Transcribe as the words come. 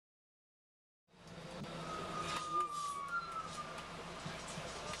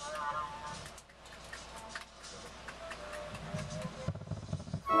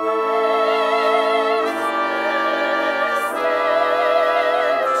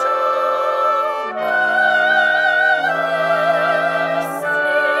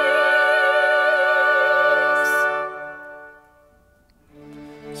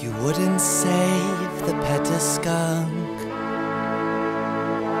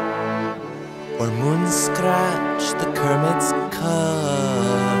or moon scratch the Kermit's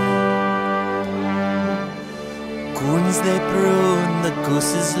car. Goons they prune the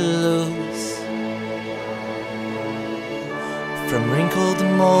gooses loose from wrinkled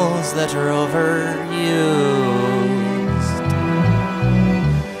moles that are overused.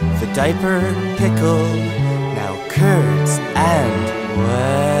 The diaper pickle, now curds and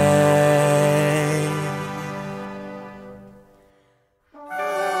whey.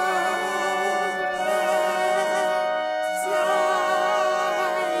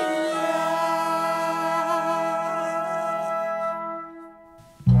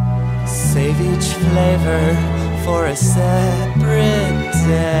 Save each flavor for a separate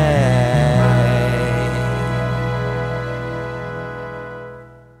day.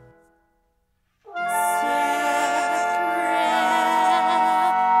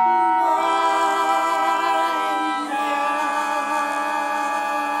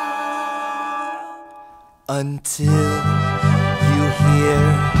 Until you hear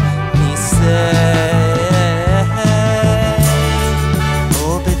me say,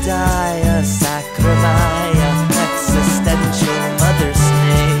 Obadiah, Sacramaya, Existential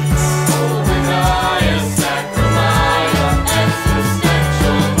Mothersnakes. Obadiah, Sacramaya,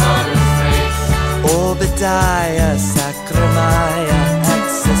 Existential Mothersnakes. Obadiah, Sacramaya,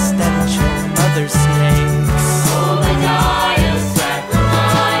 Existential Mothersnakes. Obadiah,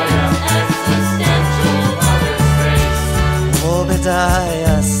 Sacramaya, Existential Mothersnakes.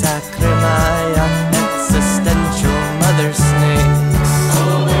 Obadiah, Sacramaya, Existential Mothersnakes.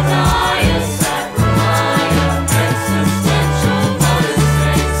 Obadiah, Sacramaya, Existential Mothersnakes.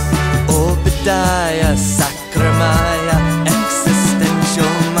 Obadiah, Sacramaya,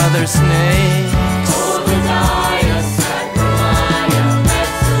 Existential Mothersnakes.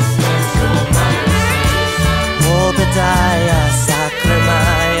 Obadiah,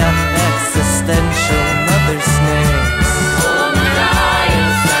 Sacramaya, Existential Mothersnakes. Obadiah,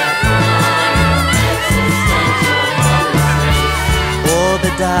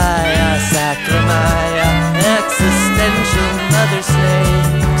 Sacramaya, Existential Mothersnakes. Obadiah, Sacramaya, Existential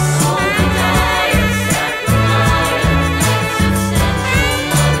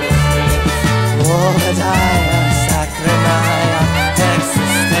Mothersnakes. Obadiah, Sacramaya,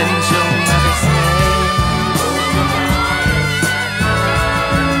 Existential Mothersnakes. Obadiah, Sacramaya, Existential Mothersnakes.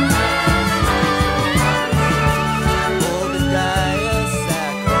 Obadiah,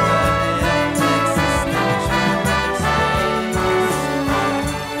 Sacramaya,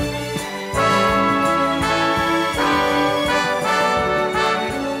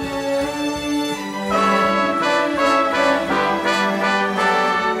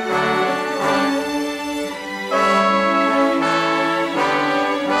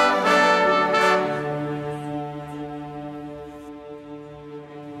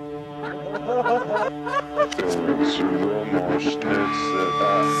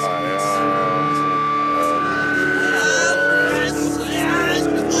 Existential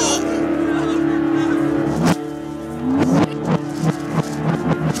Mothersnakes.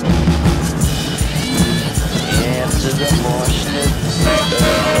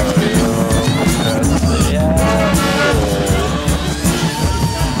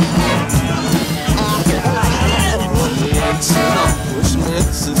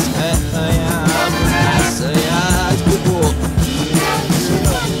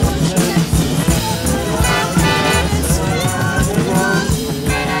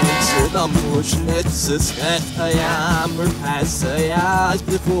 Obadiah,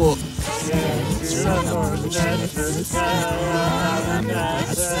 Sacramaya,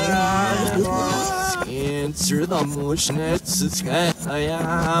 Enter the motion, it's a sky. I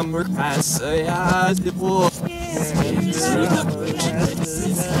am a passaya.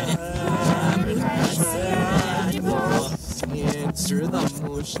 Enter the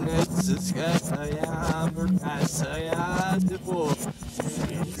motion, it's a sky. Enter the motion, it's a sky. I am a passaya.